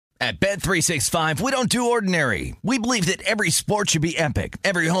At Bet365, we don't do ordinary. We believe that every sport should be epic.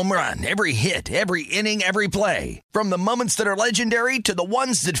 Every home run, every hit, every inning, every play. From the moments that are legendary to the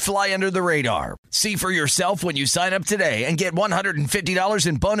ones that fly under the radar. See for yourself when you sign up today and get $150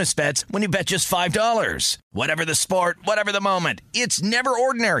 in bonus bets when you bet just $5. Whatever the sport, whatever the moment, it's never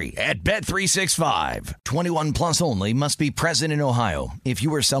ordinary at Bet365. 21 plus only. Must be present in Ohio. If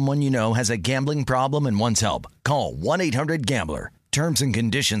you or someone you know has a gambling problem and wants help, call 1-800-GAMBLER. Terms and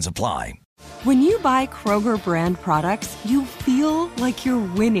conditions apply. When you buy Kroger brand products, you feel like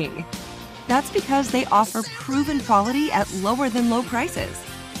you're winning. That's because they offer proven quality at lower than low prices.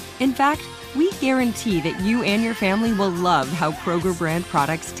 In fact, we guarantee that you and your family will love how Kroger brand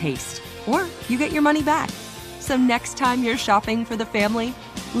products taste, or you get your money back. So next time you're shopping for the family,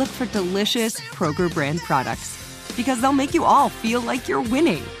 look for delicious Kroger brand products, because they'll make you all feel like you're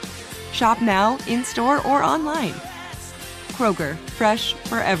winning. Shop now, in-store, or online. Kroger, fresh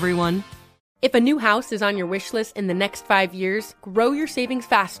for everyone. If a new house is on your wish list in the next 5 years, grow your savings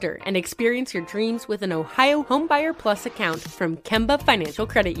faster and experience your dreams with an Ohio Homebuyer Plus account from Kemba Financial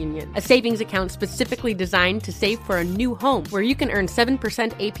Credit Union. A savings account specifically designed to save for a new home, where you can earn 7%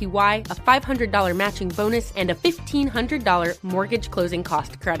 APY, a $500 matching bonus, and a $1,500 mortgage closing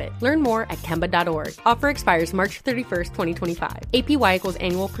cost credit. Learn more at Kemba.org. Offer expires March 31st, 2025. APY equals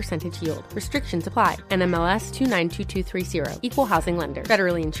annual percentage yield. Restrictions apply. NMLS 292230. Equal housing lender.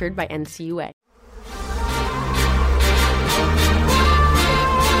 Federally insured by NCUA.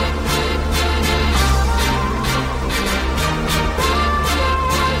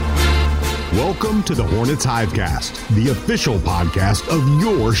 Welcome to the Hornets Hivecast, the official podcast of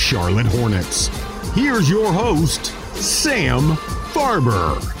your Charlotte Hornets. Here's your host, Sam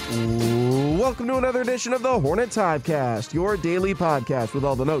Farber. Welcome to another edition of the Hornets Hivecast, your daily podcast with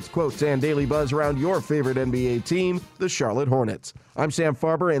all the notes, quotes, and daily buzz around your favorite NBA team, the Charlotte Hornets. I'm Sam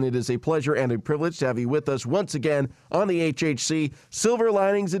Farber, and it is a pleasure and a privilege to have you with us once again on the HHC Silver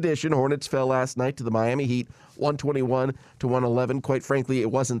Linings Edition. Hornets fell last night to the Miami Heat, 121-111. Quite frankly,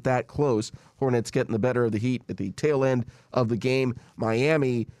 it wasn't that close. Hornets getting the better of the Heat at the tail end of the game.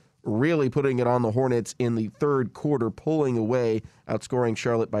 Miami really putting it on the Hornets in the third quarter, pulling away, outscoring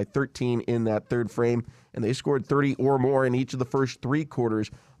Charlotte by 13 in that third frame. And they scored 30 or more in each of the first three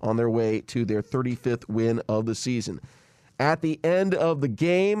quarters on their way to their 35th win of the season. At the end of the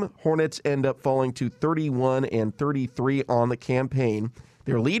game, Hornets end up falling to 31-33 on the campaign.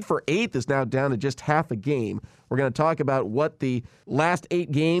 Their lead for eighth is now down to just half a game. We're going to talk about what the last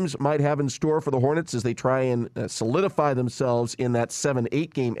 8 games might have in store for the Hornets as they try and solidify themselves in that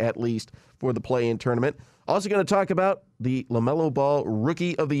 7-8 game at least for the play-in tournament. Also going to talk about the LaMelo Ball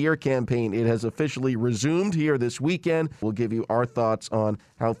Rookie of the Year campaign. It has officially resumed here this weekend. We'll give you our thoughts on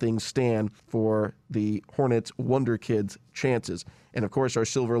how things stand for the Hornets Wonder Kids' chances. And, of course, our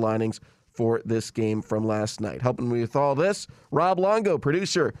silver linings for this game from last night. Helping me with all this, Rob Longo,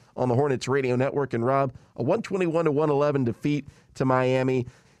 producer on the Hornets Radio Network. And Rob, a 121-111 defeat to Miami.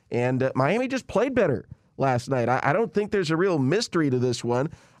 And Miami just played better last night. I don't think there's a real mystery to this one.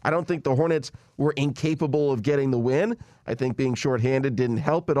 I don't think the Hornets were incapable of getting the win. I think being shorthanded didn't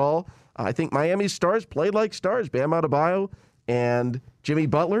help at all. I think Miami's stars played like stars. Bam Adebayo and Jimmy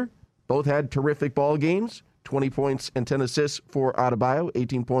Butler both had terrific ball games. 20 points and 10 assists for Adebayo,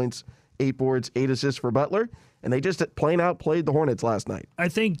 18 points, 8 boards, 8 assists for Butler, and they just plain out played the Hornets last night. I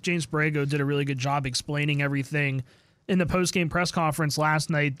think James Borrego did a really good job explaining everything in the post-game press conference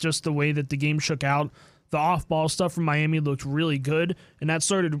last night, just the way that the game shook out. The off-ball stuff from Miami looked really good, and that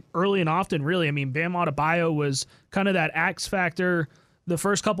started early and often, really. I mean, Bam Adebayo was kind of that X factor the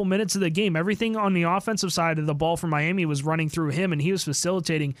first couple minutes of the game. Everything on the offensive side of the ball for Miami was running through him, and he was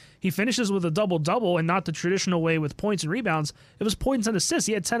facilitating. He finishes with a double-double, and not the traditional way with points and rebounds. It was points and assists.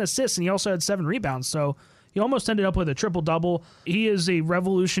 He had 10 assists, and he also had 7 rebounds, so he almost ended up with a triple-double. He is a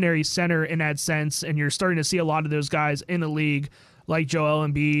revolutionary center in that sense, and you're starting to see a lot of those guys in the league, like Joel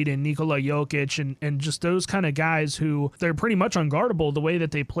Embiid and Nikola Jokic, and just those kind of guys who they're pretty much unguardable the way that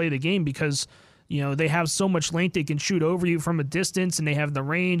they play the game because, you know, they have so much length they can shoot over you from a distance, and they have the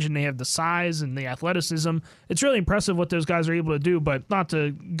range, and they have the size and the athleticism. It's really impressive what those guys are able to do, but not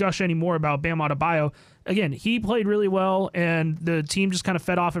to gush any more about Bam Adebayo. Again, he played really well, and the team just kind of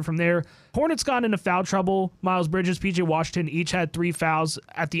fed off it from there. Hornets got into foul trouble. Miles Bridges, P.J. Washington each had 3 fouls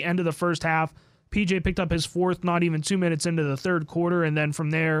at the end of the first half. PJ picked up his 4th not even 2 minutes into the third quarter, and then from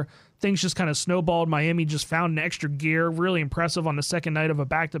there, things just kind of snowballed. Miami just found an extra gear. Really impressive on the second night of a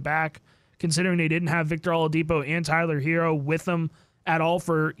back-to-back, considering they didn't have Victor Oladipo and Tyler Hero with them at all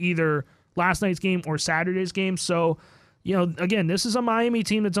for either last night's game or Saturday's game. So, you know, again, this is a Miami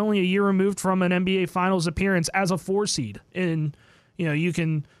team that's only a year removed from an NBA Finals appearance as a 4 seed. And, you know, you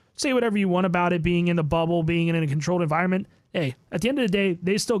can say whatever you want about it being in the bubble, being in a controlled environment. Hey, at the end of the day,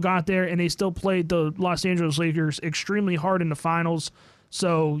 they still got there and they still played the Los Angeles Lakers extremely hard in the finals.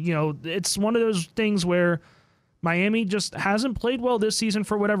 So, it's one of those things where Miami just hasn't played well this season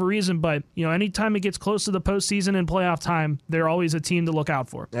for whatever reason, but, anytime it gets close to the postseason and playoff time, they're always a team to look out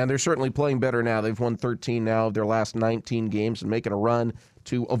for. And they're certainly playing better now. They've won 13 now of their last 19 games and making a run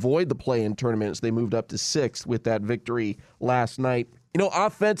to avoid the play-in tournaments. They moved up to 6th with that victory last night.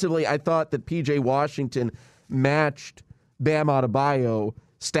 Offensively, I thought that P.J. Washington matched Bam Adebayo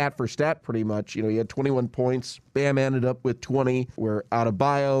stat for stat pretty much. He had 21 points. Bam ended up with 20, where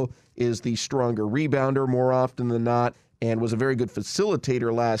Adebayo is the stronger rebounder more often than not and was a very good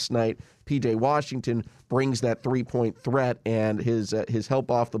facilitator last night. P.J. Washington brings that three-point threat, and his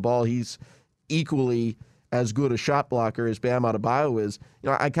help off the ball, he's equally as good a shot blocker as Bam Adebayo is.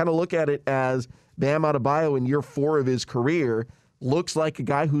 I kind of look at it as Bam Adebayo in year 4 of his career looks like a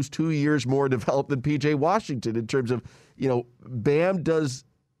guy who's 2 years more developed than P.J. Washington in terms of, Bam does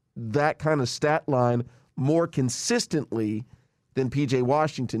that kind of stat line more consistently than P.J.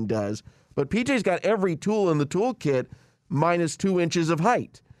 Washington does. But P.J.'s got every tool in the toolkit minus 2 inches of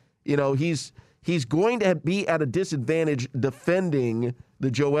height. He's going to be at a disadvantage defending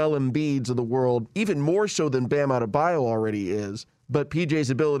the Joel Embiids of the world, even more so than Bam Adebayo already is. But PJ's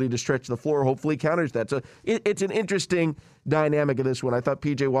ability to stretch the floor hopefully counters that. So it's an interesting dynamic of this one. I thought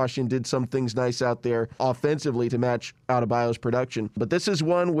P.J. Washington did some things nice out there offensively to match Adebayo's production. But this is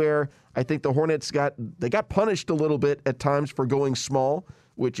one where I think the Hornets got punished a little bit at times for going small,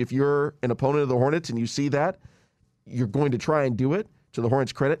 which if you're an opponent of the Hornets and you see that, you're going to try and do it. To the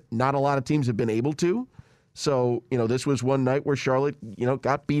Hornets' credit, not a lot of teams have been able to. So, this was one night where Charlotte,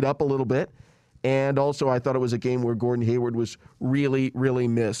 got beat up a little bit. And also, I thought it was a game where Gordon Hayward was really, really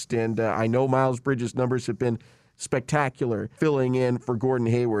missed. And I know Miles Bridges' numbers have been spectacular filling in for Gordon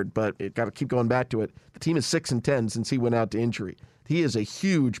Hayward, but it got to keep going back to it. The team is 6-10 since he went out to injury. He is a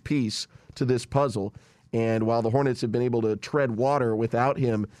huge piece to this puzzle. And while the Hornets have been able to tread water without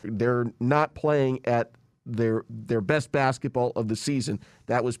him, they're not playing at their best basketball of the season.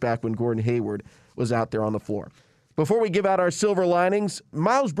 That was back when Gordon Hayward was out there on the floor. Before we give out our silver linings,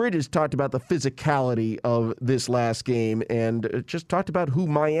 Miles Bridges talked about the physicality of this last game and just talked about who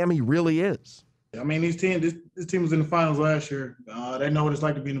Miami really is. I mean, this team was in the finals last year. They know what it's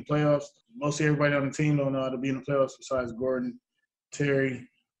like to be in the playoffs. Mostly everybody on the team don't know how to be in the playoffs besides Gordon, Terry,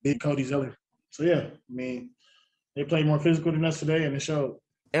 Big Cody Zeller. So, yeah, I mean, they played more physical than us today, and it showed.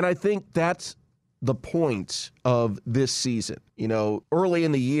 And I think that's the point of this season. Early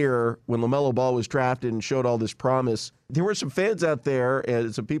in the year when LaMelo Ball was drafted and showed all this promise, there were some fans out there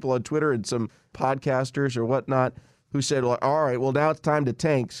and some people on Twitter and some podcasters or whatnot who said, well, all right, well, now it's time to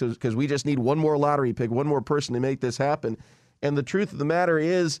tank because we just need one more lottery pick, one more person to make this happen. And the truth of the matter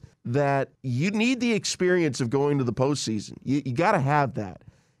is that you need the experience of going to the postseason. You got to have that.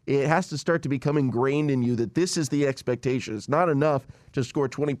 It has to start to become ingrained in you that this is the expectation. It's not enough to score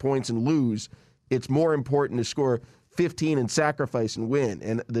 20 points and lose. It's more important to score 15 and sacrifice and win.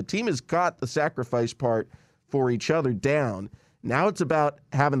 And the team has got the sacrifice part for each other down. Now it's about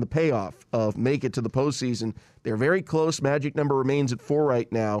having the payoff of make it to the postseason. They're very close. Magic number remains at 4 right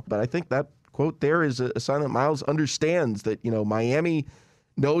now. But I think that quote there is a sign that Miles understands that, Miami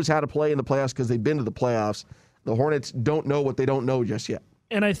knows how to play in the playoffs because they've been to the playoffs. The Hornets don't know what they don't know just yet.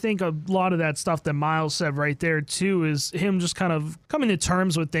 And I think a lot of that stuff that Miles said right there, too, is him just kind of coming to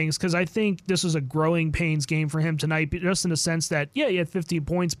terms with things, because I think this was a growing pains game for him tonight, just in the sense that, yeah, he had 15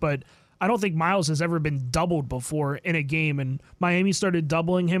 points, but I don't think Miles has ever been doubled before in a game. And Miami started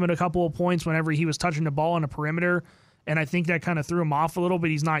doubling him at a couple of points whenever he was touching the ball on a perimeter, and I think that kind of threw him off a little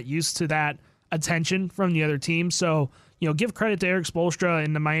bit. He's not used to that attention from the other team. So, give credit to Erik Spoelstra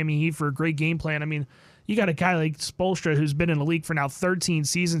and the Miami Heat for a great game plan. I mean, you got a guy like Spoelstra who's been in the league for now 13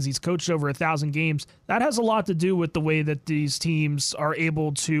 seasons. He's coached over 1,000 games. That has a lot to do with the way that these teams are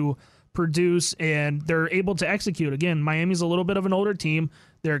able to produce and they're able to execute. Again, Miami's a little bit of an older team.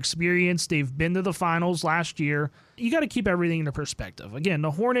 They're experienced. They've been to the finals last year. You got to keep everything into perspective. Again,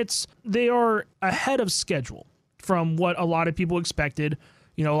 the Hornets, they are ahead of schedule from what a lot of people expected.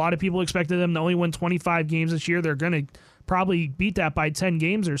 A lot of people expected them to only win 25 games this year. They're going to probably beat that by 10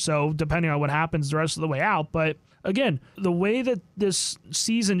 games or so, depending on what happens the rest of the way out. But again, the way that this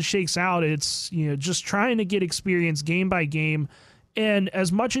season shakes out, it's just trying to get experience game by game. And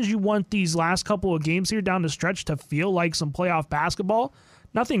as much as you want these last couple of games here down the stretch to feel like some playoff basketball,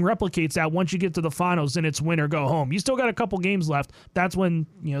 nothing replicates that once you get to the finals and it's win or go home. You still got a couple games left. That's when,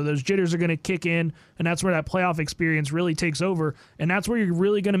 those jitters are going to kick in, and that's where that playoff experience really takes over. And that's where you're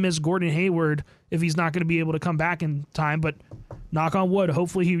really going to miss Gordon Hayward if he's not going to be able to come back in time. But knock on wood,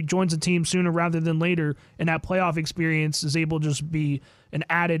 hopefully he joins the team sooner rather than later, and that playoff experience is able to just be an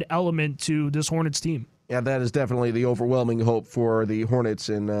added element to this Hornets team. Yeah, that is definitely the overwhelming hope for the Hornets.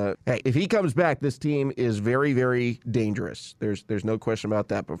 And hey, if he comes back, this team is very, very dangerous. There's no question about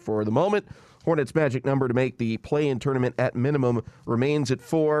that. But for the moment, Hornets' magic number to make the play-in tournament at minimum remains at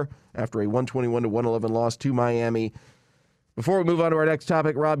 4 after a 121-111 loss to Miami. Before we move on to our next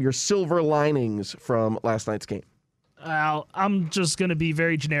topic, Rob, your silver linings from last night's game. I'm just going to be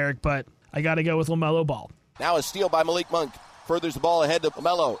very generic, but I got to go with LaMelo Ball. Now a steal by Malik Monk. Furthers the ball ahead to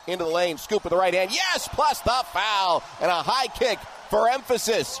LaMelo. Into the lane. Scoop with the right hand. Yes! Plus the foul. And a high kick for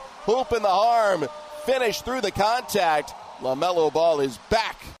emphasis. Hoop in the arm. Finish through the contact. LaMelo Ball is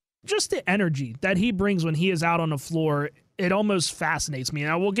back. Just the energy that he brings when he is out on the floor, it almost fascinates me.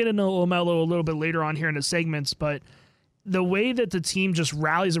 Now, we'll get into LaMelo a little bit later on here in the segments, but the way that the team just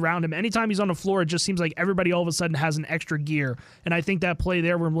rallies around him, anytime he's on the floor, it just seems like everybody all of a sudden has an extra gear. And I think that play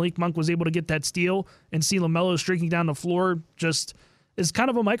there where Malik Monk was able to get that steal and see LaMelo streaking down the floor just is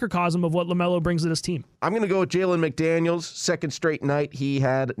kind of a microcosm of what LaMelo brings to this team. I'm going to go with Jalen McDaniels. Second straight night, he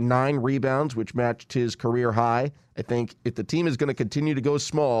had 9 rebounds, which matched his career high. I think if the team is going to continue to go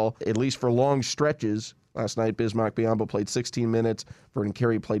small, at least for long stretches. Last night, Bismack Biyombo played 16 minutes. Vernon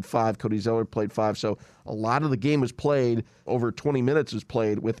Carey played 5. Cody Zeller played 5. So a lot of the game was played, over 20 minutes was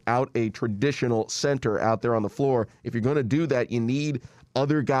played without a traditional center out there on the floor. If you're going to do that, you need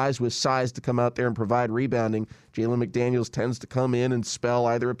other guys with size to come out there and provide rebounding. Jalen McDaniels tends to come in and spell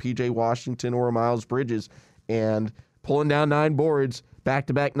either a P.J. Washington or a Miles Bridges. And pulling down 9 boards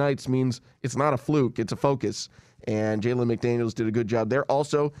back-to-back nights means it's not a fluke, it's a focus. And Jalen McDaniels did a good job there.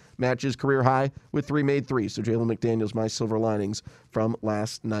 Also matches career high with 3 made threes. So Jalen McDaniels, my silver linings from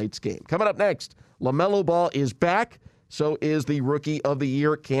last night's game. Coming up next, LaMelo Ball is back. So is the Rookie of the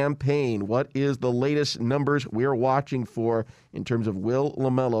Year campaign. What is the latest numbers we're watching for in terms of will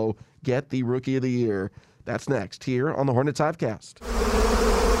LaMelo get the Rookie of the Year? That's next here on the Hornets Hivecast.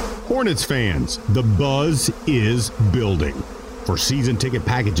 Hornets fans, the buzz is building. For season ticket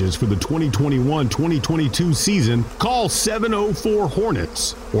packages for the 2021-2022 season, call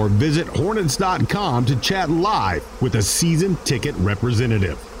 704-HORNETS or visit Hornets.com to chat live with a season ticket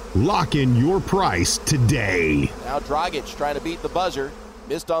representative. Lock in your price today. Now Dragic trying to beat the buzzer.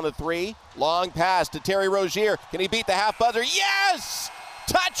 Missed on the 3. Long pass to Terry Rozier. Can he beat the half buzzer? Yes!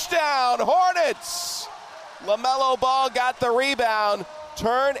 Touchdown, Hornets! LaMelo Ball got the rebound,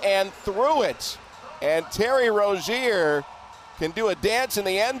 turned and threw it. And Terry Rozier can do a dance in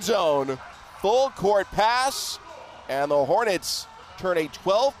the end zone. Full court pass, and the Hornets turn a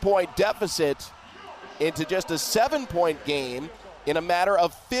 12-point deficit into just a 7-point game in a matter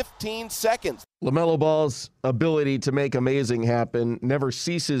of 15 seconds. LaMelo Ball's ability to make amazing happen never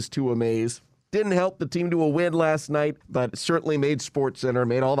ceases to amaze. Didn't help the team to a win last night, but certainly made SportsCenter,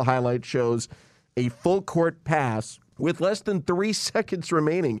 made all the highlight shows. A full court pass with less than 3 seconds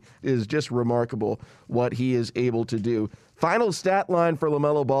remaining is just remarkable what he is able to do. Final stat line for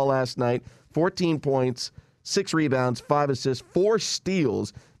LaMelo Ball last night, 14 points, 6 rebounds, 5 assists, 4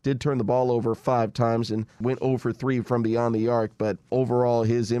 steals. Did turn the ball over 5 times and went 0 for 3 from beyond the arc, but overall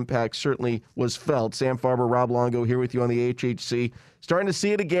his impact certainly was felt. Sam Farber, Rob Longo here with you on the HHC. Starting to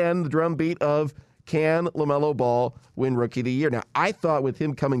see it again, the drumbeat of can LaMelo Ball win Rookie of the Year? Now, I thought with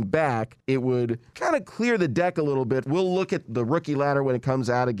him coming back, it would kind of clear the deck a little bit. We'll look at the rookie ladder when it comes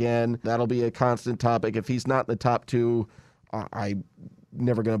out again. That'll be a constant topic. If he's not in the top 2, I'm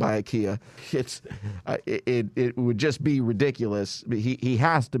never going to buy a Kia. It would just be ridiculous. He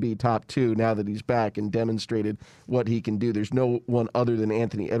has to be top 2 now that he's back and demonstrated what he can do. There's no one other than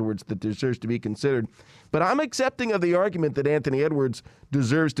Anthony Edwards that deserves to be considered. But I'm accepting of the argument that Anthony Edwards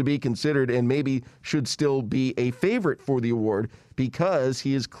deserves to be considered and maybe should still be a favorite for the award because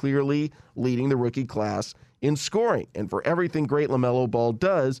he is clearly leading the rookie class in scoring. And for everything great LaMelo Ball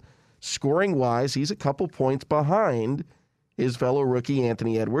does, scoring-wise, he's a couple points behind his fellow rookie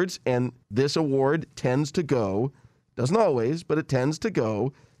Anthony Edwards, and this award tends to go, doesn't always, but it tends to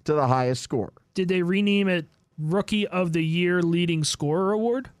go to the highest scorer. Did they rename it Rookie of the Year Leading Scorer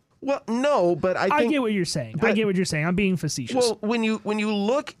Award? Well, no, but I get what you're saying. I get what you're saying. I'm being facetious. Well, when you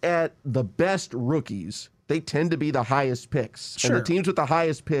look at the best rookies, they tend to be the highest picks. Sure. And the teams with the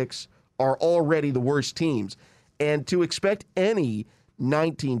highest picks are already the worst teams. And to expect any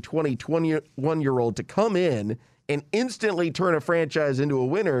 19, 20, 21-year-old to come in and instantly turn a franchise into a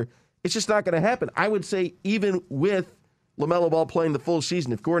winner, it's just not going to happen. I would say even with LaMelo Ball playing the full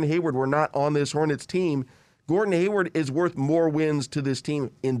season. If Gordon Hayward were not on this Hornets team, Gordon Hayward is worth more wins to this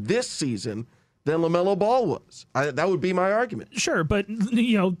team in this season than LaMelo Ball was. That would be my argument. Sure, but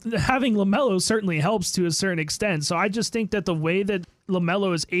having LaMelo certainly helps to a certain extent. So I just think that the way that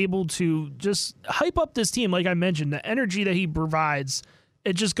LaMelo is able to just hype up this team, like I mentioned, the energy that he provides,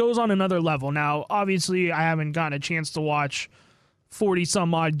 it just goes on another level. Now, obviously, I haven't gotten a chance to watch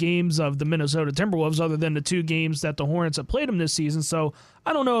 40-some-odd games of the Minnesota Timberwolves other than the 2 games that the Hornets have played them this season. So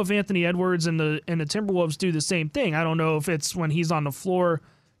I don't know if Anthony Edwards and the Timberwolves do the same thing. I don't know if it's when he's on the floor,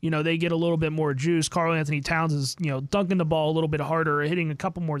 they get a little bit more juice. Karl Anthony Towns is, dunking the ball a little bit harder or hitting a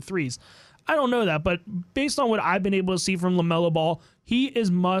couple more threes. I don't know that, but based on what I've been able to see from LaMelo Ball, he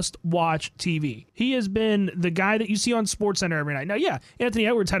is must-watch TV. He has been the guy that you see on SportsCenter every night. Now, yeah, Anthony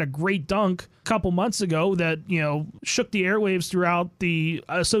Edwards had a great dunk a couple months ago that, shook the airwaves throughout the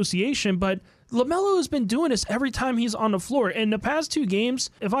association, but LaMelo has been doing this every time he's on the floor. In the past 2 games,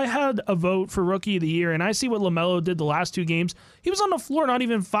 if I had a vote for Rookie of the Year and I see what LaMelo did the last 2 games, he was on the floor not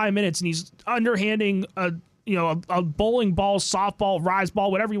even 5 minutes, and he's underhanding a bowling ball, softball, rise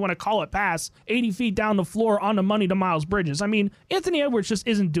ball, whatever you want to call it, pass 80 feet down the floor on the money to Miles Bridges. I mean, Anthony Edwards just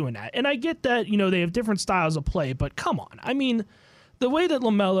isn't doing that. And I get that, they have different styles of play, but come on. I mean, the way that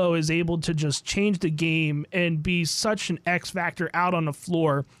LaMelo is able to just change the game and be such an X factor out on the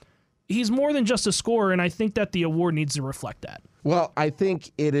floor, he's more than just a scorer, and I think that the award needs to reflect that. Well, I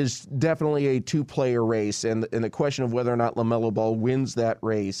think it is definitely a 2-player race, and the question of whether or not LaMelo Ball wins that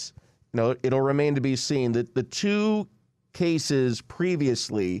race, it'll remain to be seen. That the 2 cases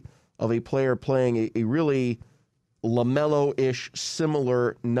previously of a player playing a really LaMelo-ish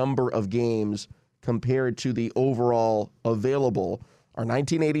similar number of games compared to the overall available are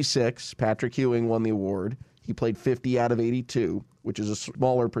 1986. Patrick Ewing won the award. He played 50 out of 82, which is a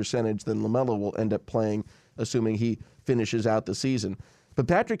smaller percentage than LaMelo will end up playing, assuming he finishes out the season. But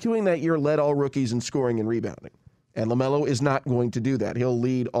Patrick Ewing that year led all rookies in scoring and rebounding. And LaMelo is not going to do that. He'll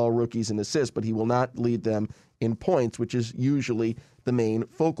lead all rookies in assists, but he will not lead them in points, which is usually the main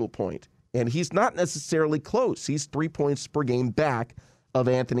focal point. And he's not necessarily close. He's 3 points per game back of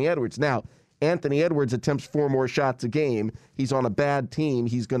Anthony Edwards. Now, Anthony Edwards attempts 4 more shots a game. He's on a bad team.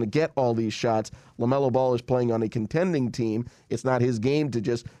 He's going to get all these shots. LaMelo Ball is playing on a contending team. It's not his game to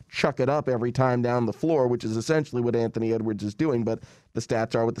just chuck it up every time down the floor, which is essentially what Anthony Edwards is doing, but the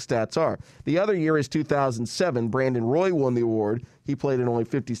stats are what the stats are. The other year is 2007. Brandon Roy won the award. He played in only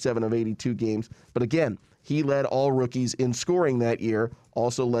 57 of 82 games. But again, he led all rookies in scoring that year,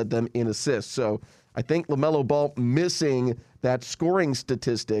 also led them in assists. So I think LaMelo Ball missing that scoring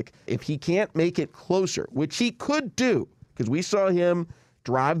statistic, if he can't make it closer, which he could do, because we saw him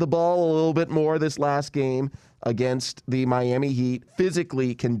drive the ball a little bit more this last game against the Miami Heat,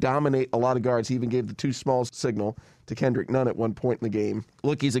 physically can dominate a lot of guards. He even gave the too small signal to Kendrick Nunn at one point in the game.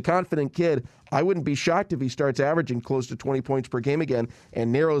 Look, he's a confident kid. I wouldn't be shocked if he starts averaging close to 20 points per game again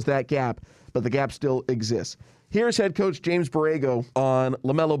and narrows that gap, but the gap still exists. Here's head coach James Borrego on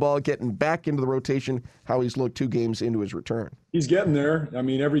LaMelo Ball getting back into the rotation, how he's looked 2 games into his return. He's getting there. I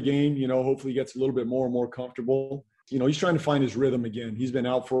mean, every game, hopefully he gets a little bit more and more comfortable. He's trying to find his rhythm again. He's been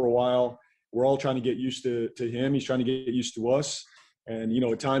out for a while. We're all trying to get used to him. He's trying to get used to us. And,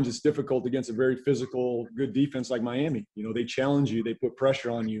 at times it's difficult against a very physical, good defense like Miami. They challenge you. They put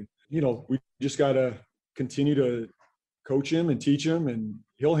pressure on you. We just got to continue to coach him and teach him, and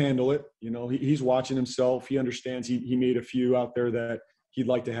he'll handle it. He's watching himself. He understands he made a few out there that he'd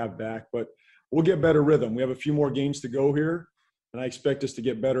like to have back. But we'll get better rhythm. We have a few more games to go here, and I expect us to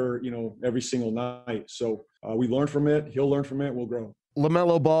get better, every single night. So we learn from it. He'll learn from it. We'll grow.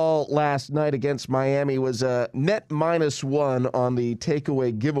 LaMelo Ball last night against Miami was a net -1 on the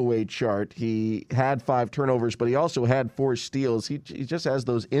takeaway giveaway chart. He had 5 turnovers, but he also had 4 steals. He just has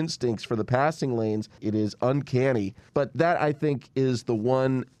those instincts for the passing lanes. It is uncanny. But that, I think, is the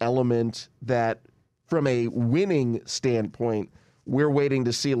one element that, from a winning standpoint, we're waiting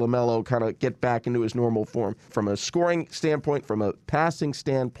to see LaMelo kind of get back into his normal form. From a scoring standpoint, from a passing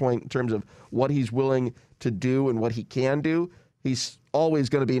standpoint, in terms of what he's willing to do and what he can do, he's always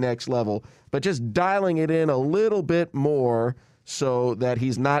going to be next level, but just dialing it in a little bit more so that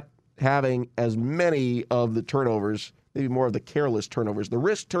he's not having as many of the turnovers, maybe more of the careless turnovers, the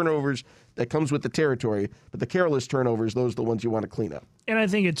risk turnovers that comes with the territory, but the careless turnovers, those are the ones you want to clean up. And I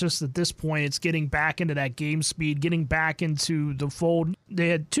think it's just at this point, it's getting back into that game speed, getting back into the fold. They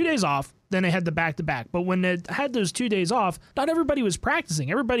had 2 days off, then they had the back-to-back. But when they had those 2 days off, not everybody was practicing.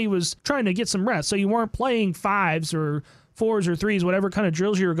 Everybody was trying to get some rest. So you weren't playing 5s or 4s or 3s, whatever kind of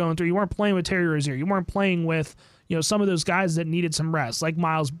drills you were going through. You weren't playing with Terry Rozier. You weren't playing with, some of those guys that needed some rest, like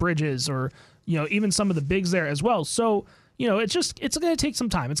Miles Bridges or, even some of the bigs there as well. So, it's going to take some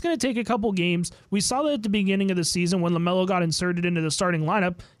time. It's going to take a couple games. We saw that at the beginning of the season when LaMelo got inserted into the starting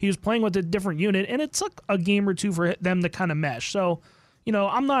lineup. He was playing with a different unit, and it took a game or two for them to kind of mesh. So,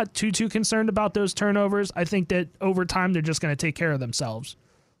 I'm not too concerned about those turnovers. I think that over time they're just going to take care of themselves.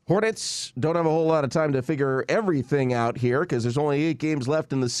 Hornets don't have a whole lot of time to figure everything out here because there's only 8 games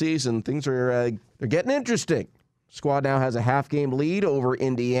left in the season. Things are they're getting interesting. Squad now has a half-game lead over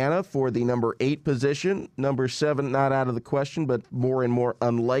Indiana for the number 8 position. Number 7 not out of the question, but more and more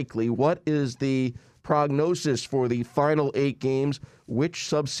unlikely. What is the prognosis for the final 8 games? Which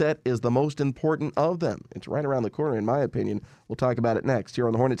subset is the most important of them? It's right around the corner, in my opinion. We'll talk about it next here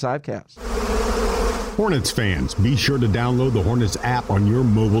on the Hornets Hivecast. Hornets fans, be sure to download the Hornets app on your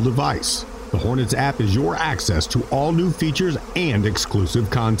mobile device. The Hornets app is your access to all new features and exclusive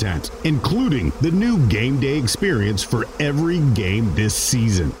content, including the new game day experience for every game this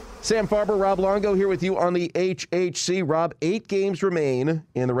season. Sam Farber, Rob Longo here with you on the HHC. Rob, 8 games remain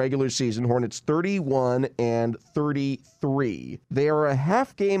in the regular season. Hornets 31-33. They are a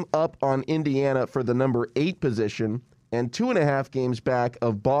half game up on Indiana for the number 8 position and 2.5 games back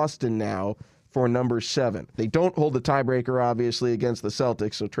of Boston now for number 7. They don't hold the tiebreaker, obviously, against the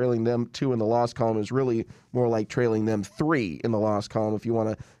Celtics, so trailing them 2 in the loss column is really more like trailing them 3 in the loss column if you want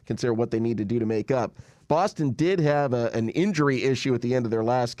to consider what they need to do to make up. Boston did have an injury issue at the end of their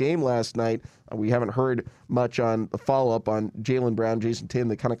last game last night. We haven't heard much on the follow-up on Jaylen Brown, Jason Tatum.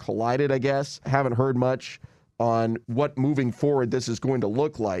 They kind of collided, I guess. Haven't heard much on what moving forward this is going to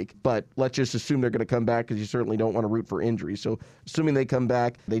look like, but let's just assume they're going to come back because you certainly don't want to root for injury. So assuming they come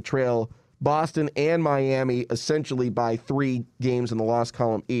back, they trail Boston and Miami essentially by 3 games in the loss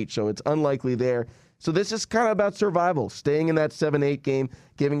column each, so it's unlikely there. So this is kind of about survival, staying in that 7-8 game,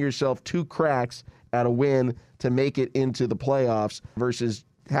 giving yourself 2 cracks at a win to make it into the playoffs versus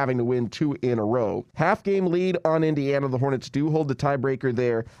having to win 2 in a row. Half-game lead on Indiana. The Hornets do hold the tiebreaker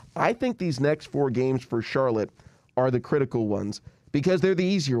there. I think these next 4 games for Charlotte are the critical ones because they're the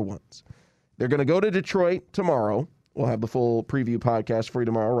easier ones. They're going to go to Detroit tomorrow. We'll have the full preview podcast for you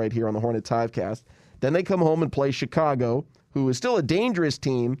tomorrow right here on the Hornets Hivecast. Then they come home and play Chicago, who is still a dangerous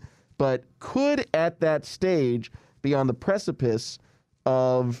team, but could at that stage be on the precipice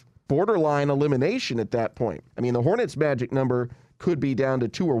of borderline elimination at that point. I mean, the Hornets' magic number could be down to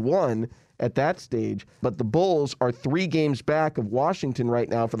 2 or 1 at that stage, but the Bulls are 3 games back of Washington right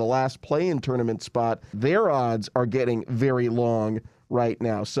now for the last play-in tournament spot. Their odds are getting very long right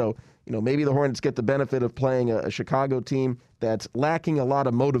now. So, maybe the Hornets get the benefit of playing a Chicago team that's lacking a lot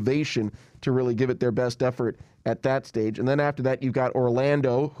of motivation to really give it their best effort at that stage. And then after that, you've got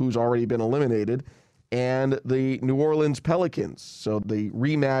Orlando, who's already been eliminated, and the New Orleans Pelicans. So the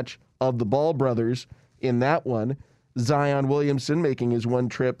rematch of the Ball brothers in that one. Zion Williamson making his one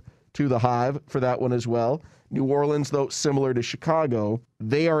trip to the Hive for that one as well. New Orleans, though, similar to Chicago,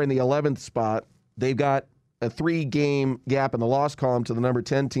 they are in the 11th spot. They've got a 3-game gap in the loss column to the number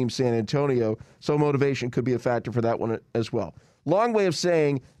 10 team, San Antonio, so motivation could be a factor for that one as well. Long way of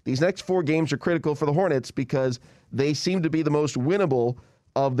saying these next 4 games are critical for the Hornets because they seem to be the most winnable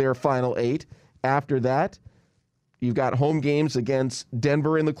of their final 8. After that, you've got home games against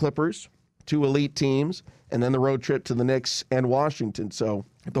Denver and the Clippers, 2 elite teams, and then the road trip to the Knicks and Washington. So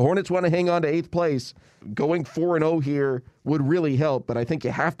if the Hornets want to hang on to 8th place, going 4-0 here would really help, but I think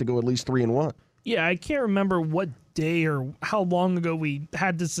you have to go at least 3-1. Yeah, I can't remember what day or how long ago we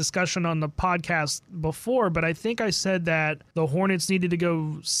had this discussion on the podcast before, but I think I said that the Hornets needed to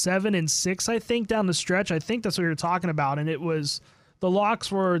go 7-6, I think, down the stretch. I think that's what you're talking about, and it was the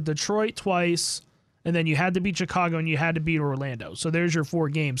locks were Detroit twice, and then you had to beat Chicago and you had to beat Orlando. So there's your 4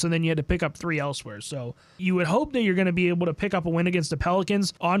 games. And then you had to pick up 3 elsewhere. So you would hope that you're going to be able to pick up a win against the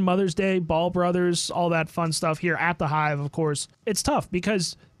Pelicans on Mother's Day, Ball brothers, all that fun stuff here at the Hive, of course. It's tough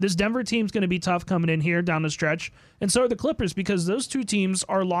because this Denver team's going to be tough coming in here down the stretch. And so are the Clippers because those 2 teams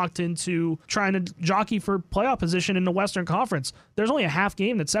are locked into trying to jockey for playoff position in the Western Conference. There's only a half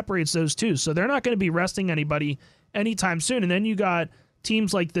game that separates those 2. So they're not going to be resting anybody anytime soon. And then you got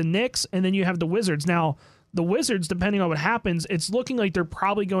teams like the Knicks, and then you have the Wizards. Now, the Wizards, depending on what happens, it's looking like they're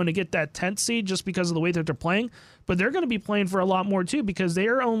probably going to get that 10th seed just because of the way that they're playing, but they're going to be playing for a lot more too because they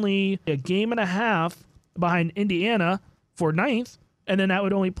are only a game and a half behind Indiana for 9th, and then that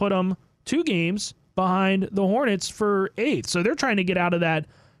would only put them 2 games behind the Hornets for 8th. So they're trying to get out of that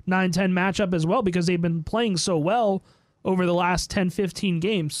 9-10 matchup as well because they've been playing so well over the last 10-15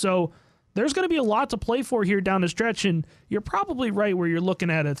 games. So there's going to be a lot to play for here down the stretch, and you're probably right where you're looking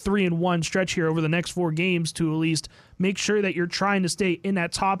at a 3-1 stretch here over the next 4 games to at least make sure that you're trying to stay in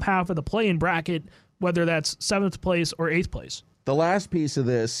that top half of the play-in bracket, whether that's 7th place or 8th place. The last piece of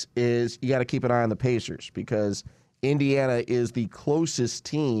this is you got to keep an eye on the Pacers because Indiana is the closest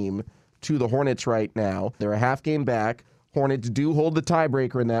team to the Hornets right now. They're a half game back. Hornets do hold the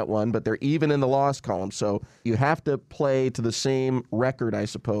tiebreaker in that one, but they're even in the loss column. So you have to play to the same record, I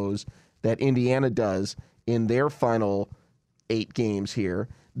suppose, that Indiana does in their final 8 games here.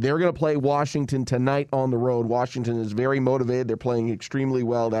 They're going to play Washington tonight on the road. Washington is very motivated. They're playing extremely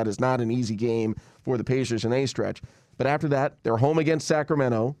well. That is not an easy game for the Pacers in a stretch. But after that, they're home against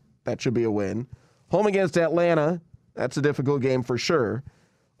Sacramento. That should be a win. Home against Atlanta. That's a difficult game for sure.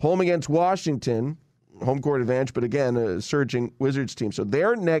 Home against Washington. Home court advantage, but again, a surging Wizards team. So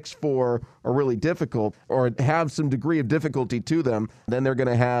their next 4 are really difficult or have some degree of difficulty to them. Then they're going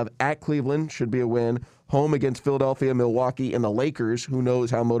to have at Cleveland, should be a win. Home against Philadelphia, Milwaukee, and the Lakers. Who knows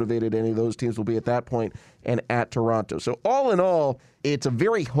how motivated any of those teams will be at that point, and at Toronto. So all in all, it's a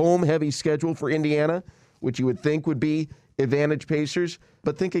very home-heavy schedule for Indiana, which you would think would be advantage Pacers.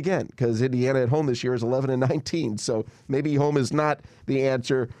 But think again, because Indiana at home this year is 11-19. So maybe home is not the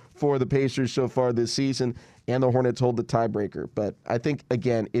answer for the Pacers so far this season, and the Hornets hold the tiebreaker. But I think,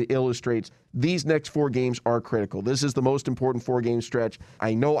 again, it illustrates these next 4 games are critical. This is the most important 4-game stretch.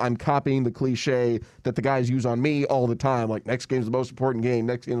 I know I'm copying the cliche that the guys use on me all the time, like next game's the most important game,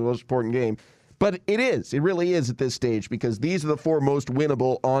 next game's the most important game. But it is. It really is at this stage, because these are the 4 most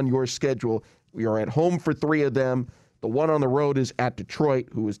winnable on your schedule. We are at home for 3 of them. The one on the road is at Detroit,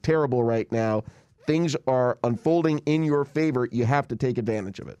 who is terrible right now. Things are unfolding in your favor. You have to take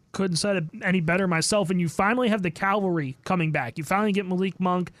advantage of it. Couldn't said it any better myself. And you finally have the cavalry coming back. You finally get Malik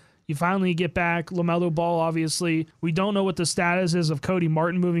Monk. You finally get back LaMelo Ball, obviously. We don't know what the status is of Cody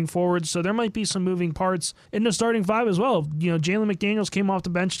Martin moving forward, so there might be some moving parts in the starting 5 as well. You know, Jalen McDaniels came off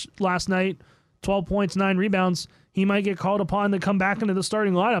the bench last night, 12 points, 9 rebounds. He might get called upon to come back into the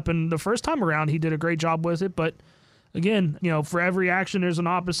starting lineup. And the first time around, he did a great job with it. But again, you know, for every action, there's an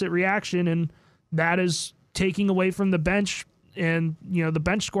opposite reaction, and that is taking away from the bench, and, you know, the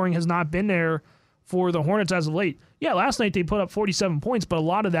bench scoring has not been there for the Hornets as of late. Yeah, last night they put up 47 points, but a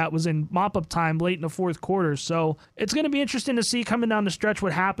lot of that was in mop-up time late in the fourth quarter. So it's going to be interesting to see coming down the stretch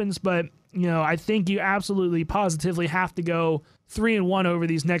what happens, but, you know, I think you absolutely positively have to go 3-1 over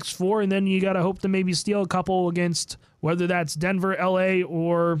these next 4, and then you got to hope to maybe steal a couple against whether that's Denver, LA,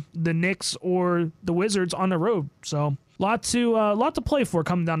 or the Knicks or the Wizards on the road. So lot to play for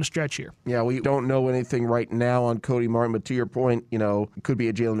coming down the stretch here. Yeah, we don't know anything right now on Cody Martin, but to your point, you know, it could be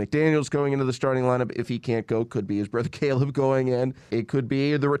a Jalen McDaniels going into the starting lineup if he can't go. Could be his brother Caleb going in. It could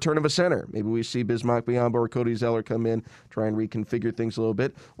be the return of a center. Maybe we see Bismack Biyombo or Cody Zeller come in, try and reconfigure things a little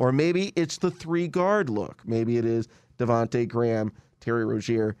bit. Or maybe it's the 3-guard look. Maybe it is Devontae Graham, Terry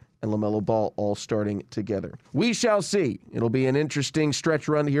Rozier, and LaMelo Ball all starting together. We shall see. It'll be an interesting stretch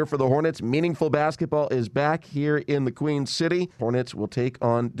run here for the Hornets. Meaningful basketball is back here in the Queen City. Hornets will take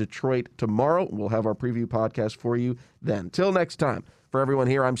on Detroit tomorrow. We'll have our preview podcast for you then. Till next time, for everyone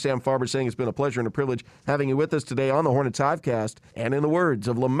here, I'm Sam Farber saying it's been a pleasure and a privilege having you with us today on the Hornets Hivecast. And in the words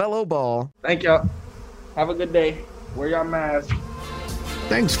of LaMelo Ball, thank y'all. Have a good day. Wear your mask.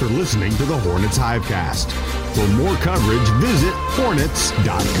 Thanks for listening to the Hornets Hivecast. For more coverage, visit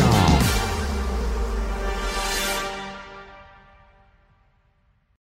Hornets.com.